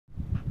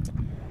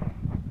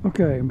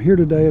Okay, I'm here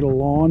today at a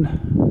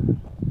lawn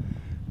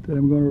that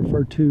I'm going to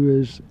refer to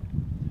as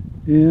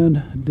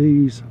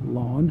ND's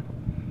lawn.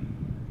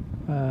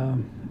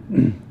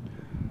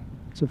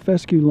 It's a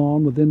fescue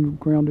lawn with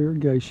in-ground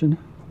irrigation.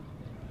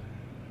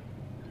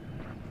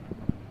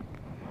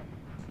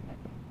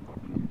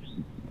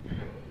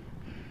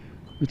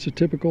 It's a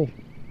typical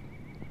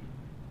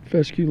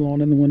fescue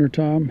lawn in the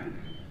wintertime.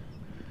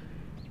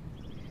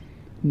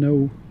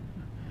 No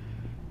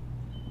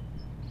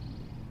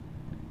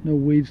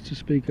weeds to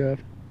speak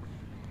of.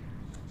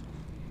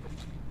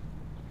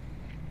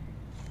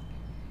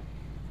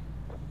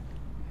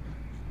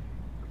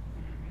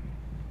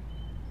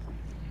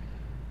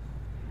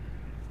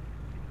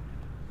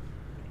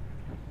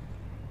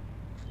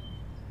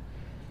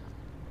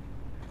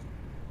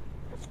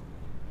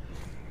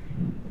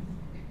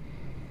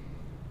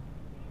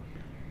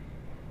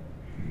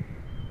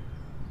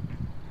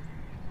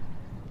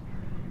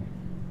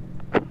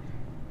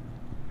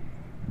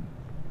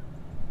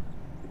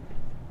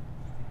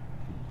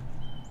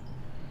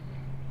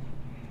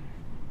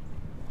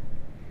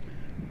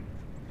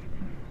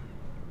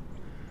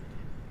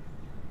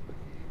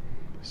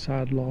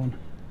 Side lawn.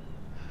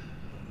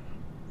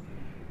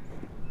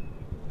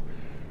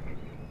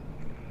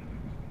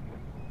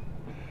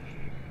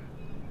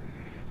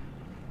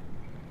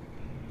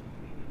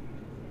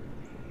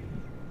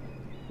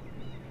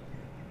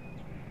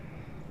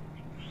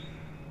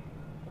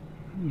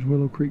 There's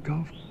Willow Creek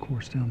Golf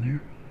Course down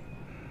there.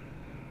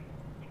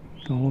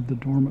 All of the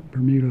dormant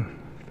Bermuda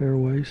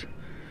fairways.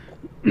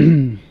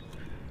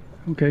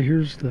 Okay,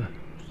 here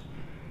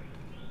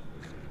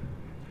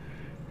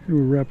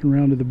we're wrapping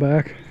around to the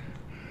back.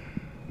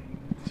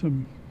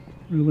 Some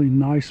really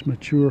nice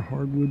mature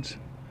hardwoods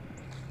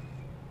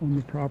on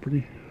the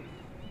property.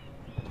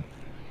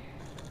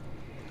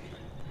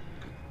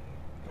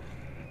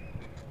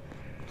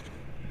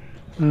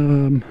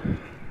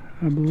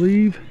 I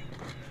believe,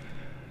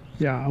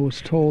 yeah, I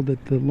was told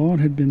that the lawn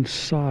had been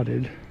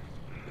sodded.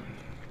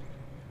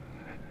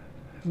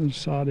 It was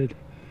sodded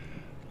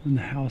when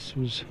the house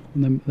was,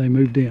 when they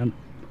moved in.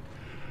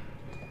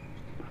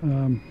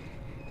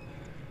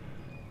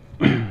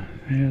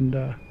 And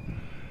a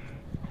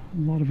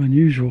lot of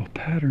unusual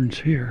patterns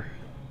here.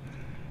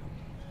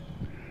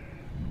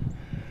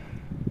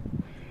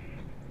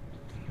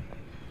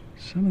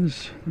 Some of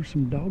this, there's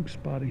some dog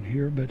spotting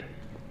here, but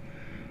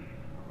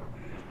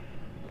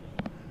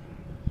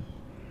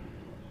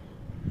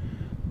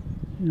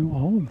you know,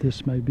 all of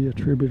this may be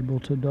attributable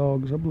to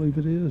dogs. I believe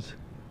it is.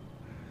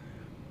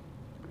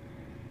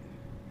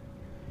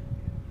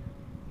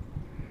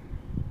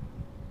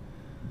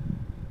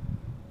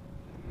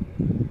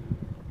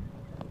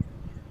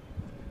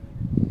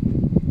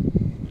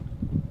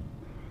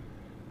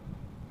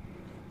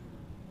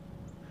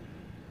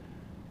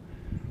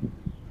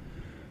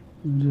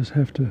 We'll just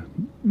have to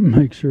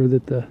make sure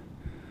that the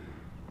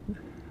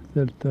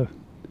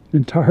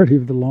entirety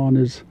of the lawn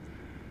is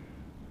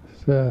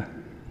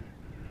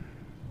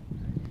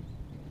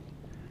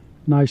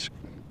nice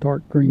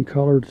dark green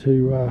color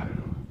to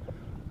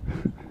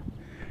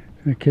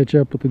catch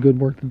up with the good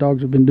work the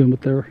dogs have been doing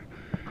with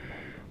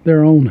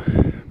their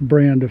own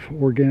brand of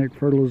organic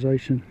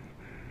fertilization.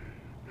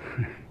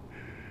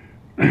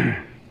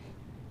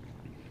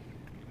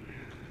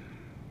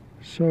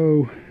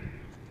 So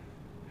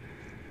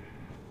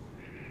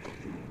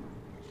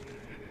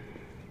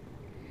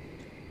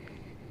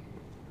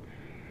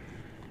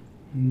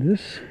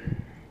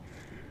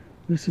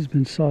this has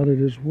been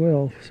sodded as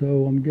well,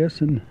 so I'm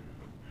guessing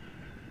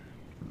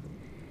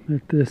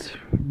that this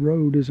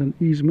road is an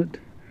easement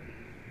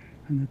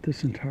and that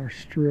this entire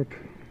strip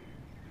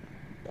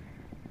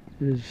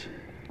is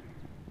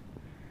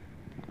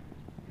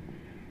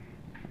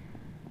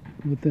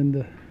within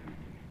the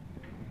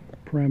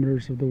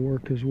parameters of the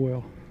work as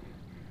well.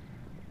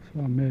 So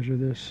I'll measure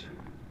this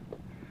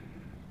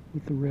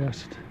with the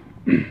rest.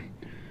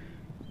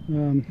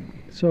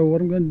 So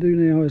what I'm going to do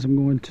now is I'm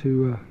going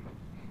to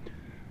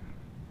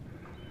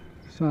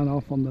sign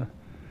off on the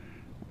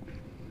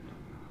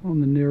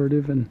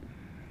narrative and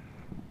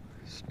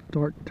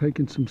start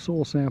taking some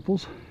soil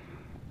samples,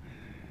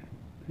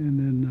 and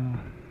then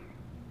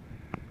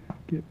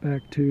get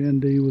back to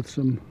ND with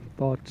some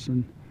thoughts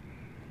and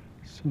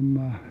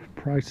some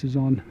prices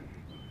on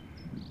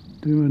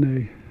doing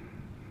a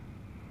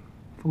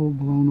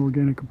full-blown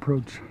organic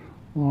approach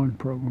lawn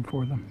program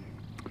for them.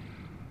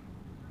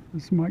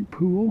 This is Mike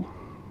Poole,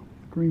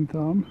 Green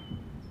Thumb,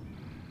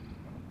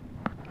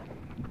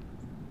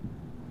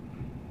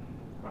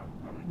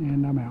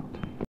 and I'm out.